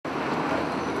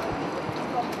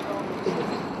Yeah.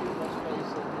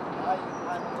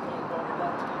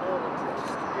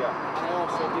 And I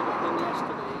also did a thing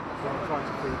yesterday where I'm trying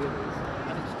to feed in these,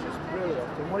 and it's just brilliant.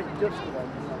 And what it does to them,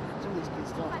 some of these kids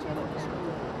start turning up.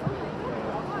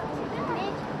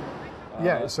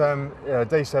 Yeah, it's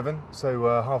day 7,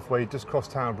 so halfway, just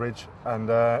crossed Tower Bridge, and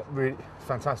really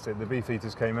fantastic. The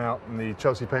Beefeaters came out, and the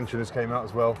Chelsea Pensioners came out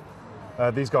as well.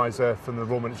 These guys are from the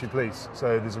Royal Military Police,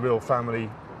 so there's a real family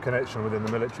connection within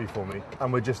the military for me.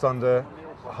 And we're just under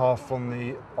half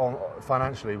on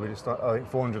financially. We're just I think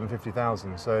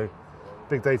 450,000. So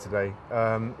big day today.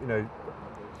 You know,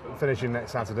 finishing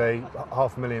next Saturday,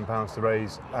 £500,000 to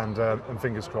raise, and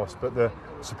fingers crossed. But the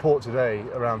support today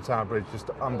around Tower Bridge,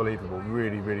 just unbelievable.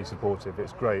 Really, really supportive.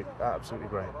 It's great, absolutely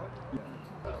great.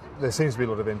 There seems to be a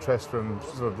lot of interest from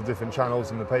sort of the different channels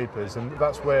and the papers, and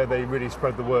that's where they really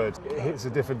spread the word. It hits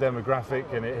a different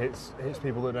demographic, and it hits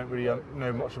people that don't really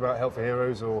know much about Help for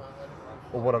Heroes or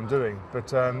what I'm doing.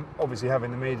 But obviously having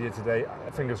the media today,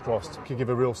 fingers crossed, could give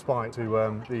a real spike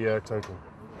to the total.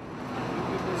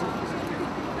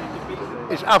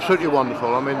 It's absolutely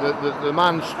wonderful. I mean, the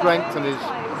man's strength and his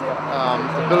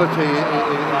ability,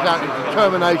 his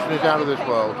determination is out of this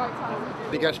world.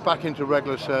 He gets back into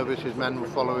regular service, his men will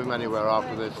follow him anywhere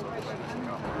after this.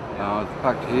 The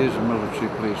fact he is a military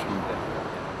policeman,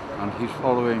 and he's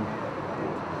following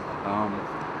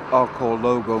our core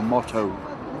logo motto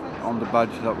on the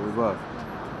badge that we wear.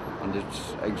 And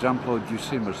it's exemplo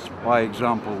ducimus, by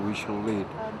example we shall lead.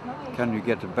 Can you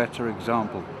get a better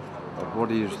example of what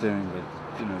he is doing with,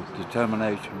 you know,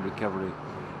 determination, recovery?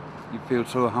 You feel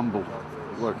so humble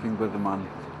working with a man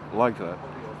like that.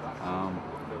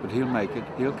 But he'll make it,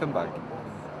 he'll come back,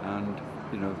 and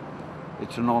you know,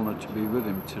 it's an honour to be with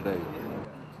him today.